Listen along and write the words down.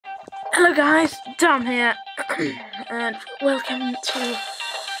Hello guys, Dom here, and welcome to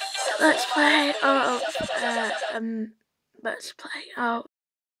Let's Play of,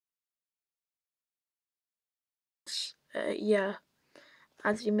 yeah,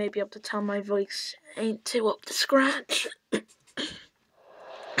 as you may be able to tell, my voice ain't too up to scratch.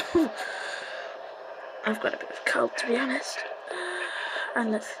 I've got a bit of a cold, to be honest,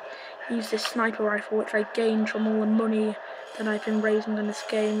 and let's use this sniper rifle, which I gained from all the money that I've been raising on this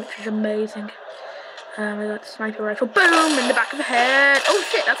game, which is amazing. I got the sniper rifle, boom, in the back of the head. Oh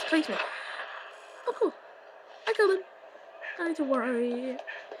shit, that's a policeman. Oh cool, I killed him. Don't need to worry.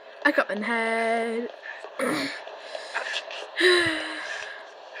 I got him in the head.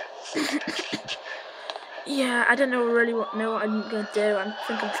 Yeah, I don't really know what I'm gonna do. I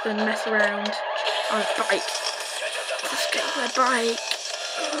think I'm just gonna mess around on a bike. Let's get my bike.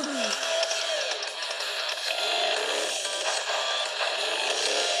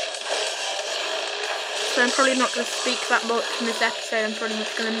 So I'm probably not going to speak that much in this episode. I'm probably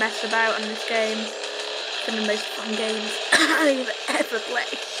just going to mess about on this game. It's one of the most fun games I've ever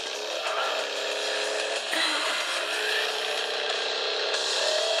played.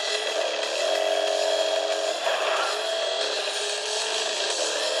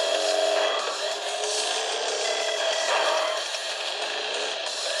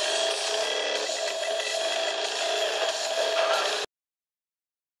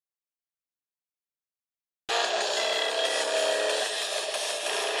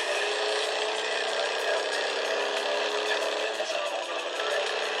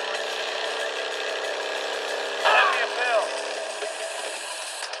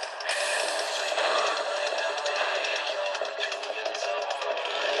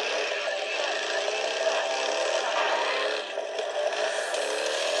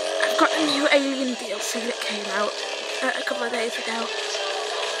 Got a new Alien DLC that came out a couple of days ago.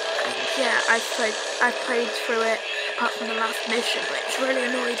 And yeah, I've played through it apart from the last mission, which really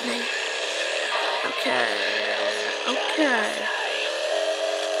annoyed me. Okay.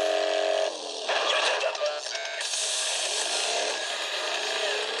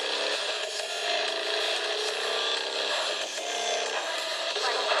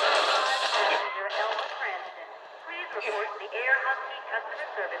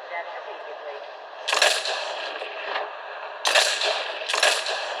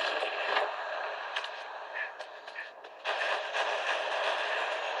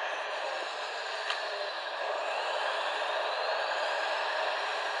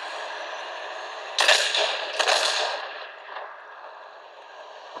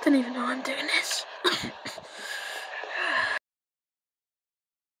 I don't even know I'm doing this.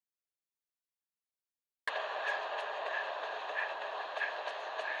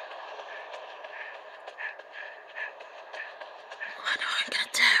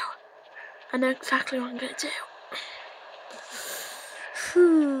 I know exactly what I'm going to do.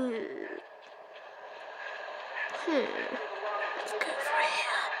 Let's go for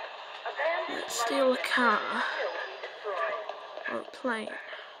here. Let's steal a car. Or a plane.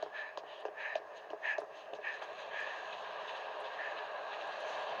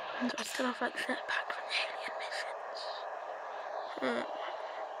 And I still have like setback from the alien missions.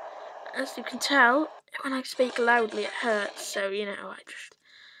 As you can tell, when I speak loudly it hurts, so you know,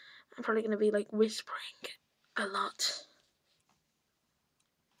 I'm probably going to be like whispering a lot.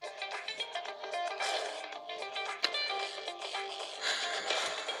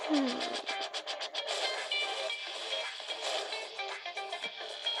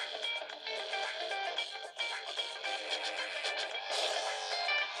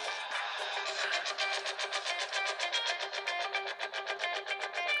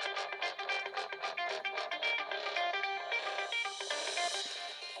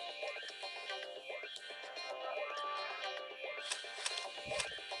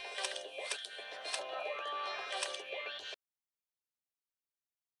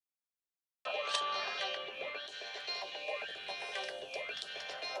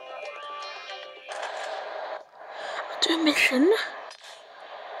 Do a mission.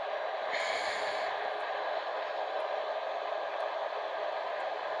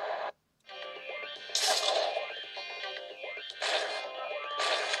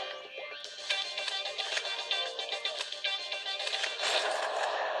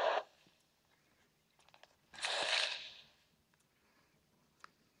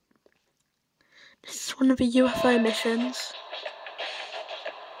 This is one of the UFO missions.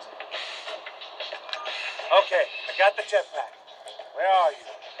 Okay, I got the jetpack. Where are you?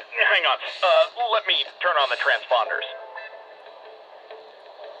 Hang on. Let me turn on the transponders.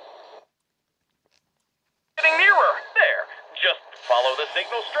 Getting nearer. There. Just follow the signal.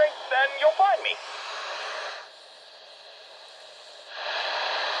 signal strength, then you'll find me.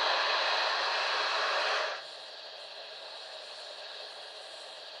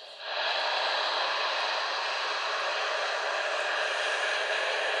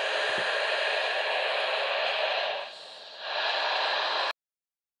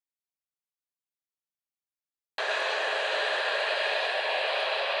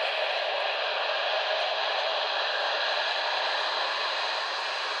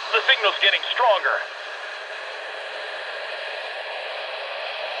 The signal's getting stronger.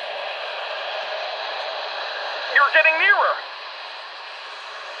 You're getting nearer.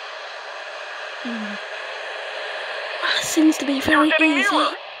 That seems to be very You're getting easy.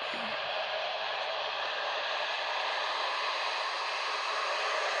 nearer.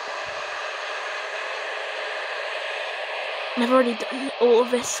 And I've already done all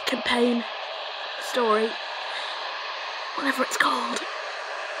of this campaign story, whatever it's called.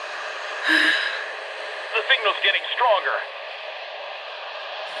 The signal's getting stronger.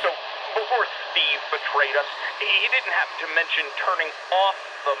 So, before Steve betrayed us, he didn't happen to mention turning off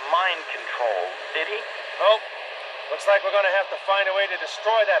the mind control, did he? Nope. Looks like we're gonna have to find a way to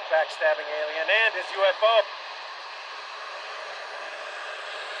destroy that backstabbing alien and his UFO.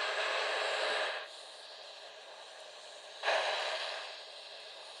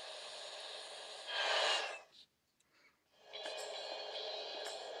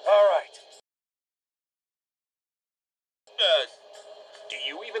 All right. Do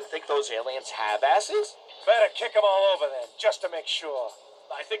you even think those aliens have asses? Better kick them all over then, just to make sure.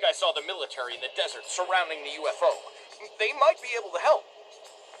 I think I saw the military in the desert surrounding the UFO. They might be able to help.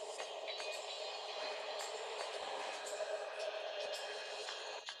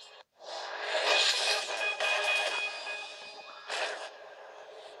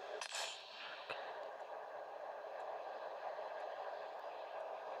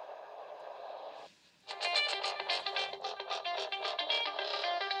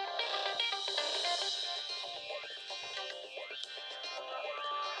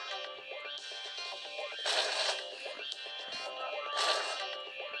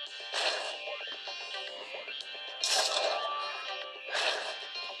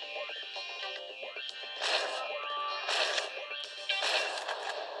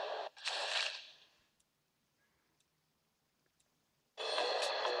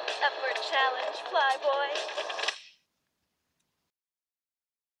 Up for a challenge, Flyboy?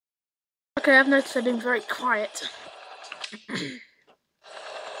 Okay, I've noticed I've been very quiet.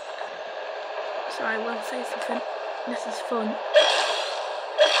 So I will say something. This is fun.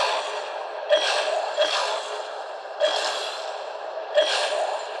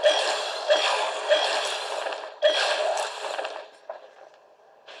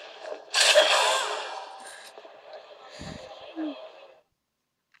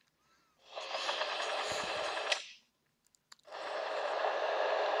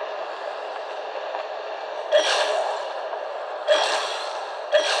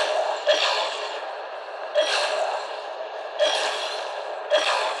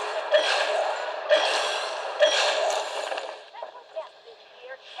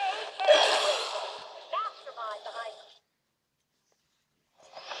 Mastermind behind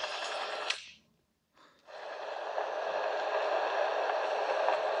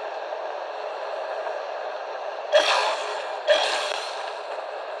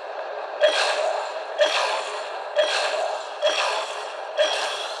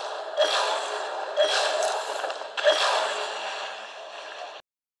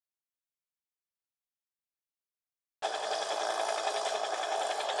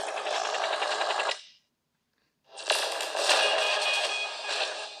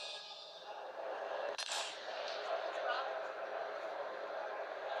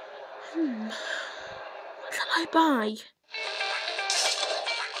What shall I buy?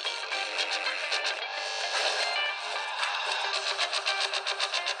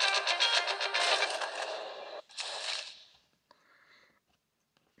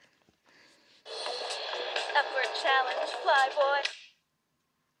 Up for a challenge, Flyboy?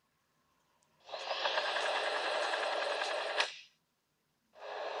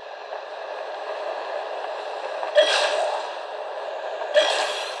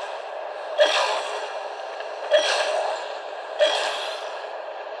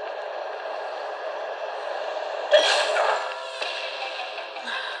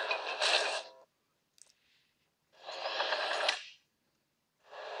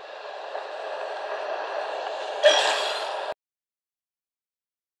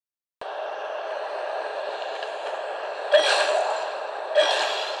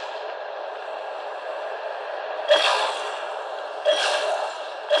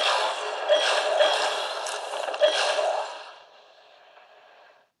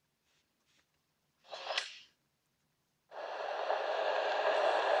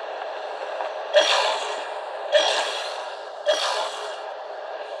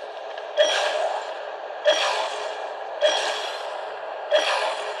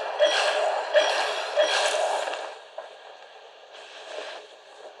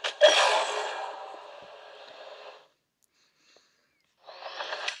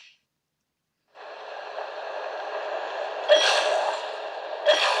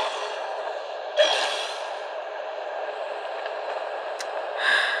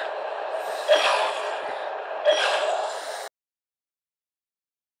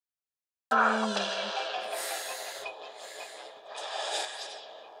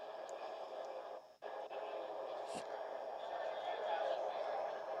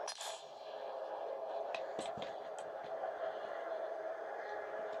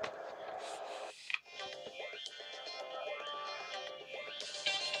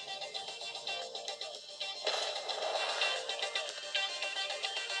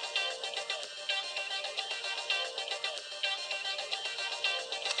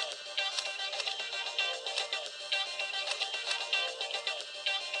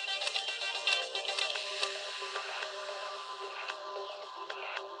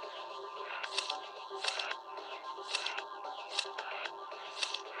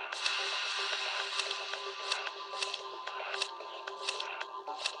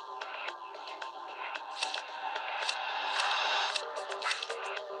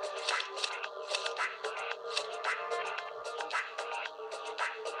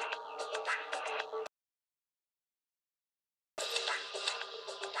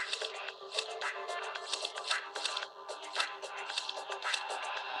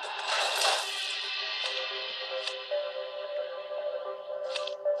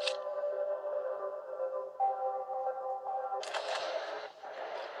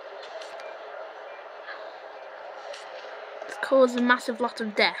 It's caused a massive lot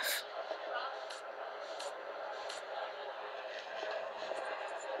of death.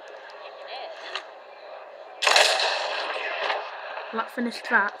 That finished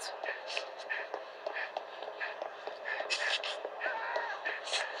that.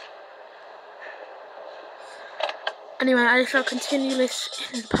 Anyway, I shall continue this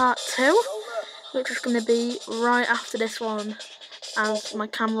in part 2, which is going to be right after this one, as my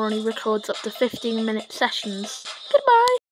camera only records up to 15-minute sessions. Goodbye!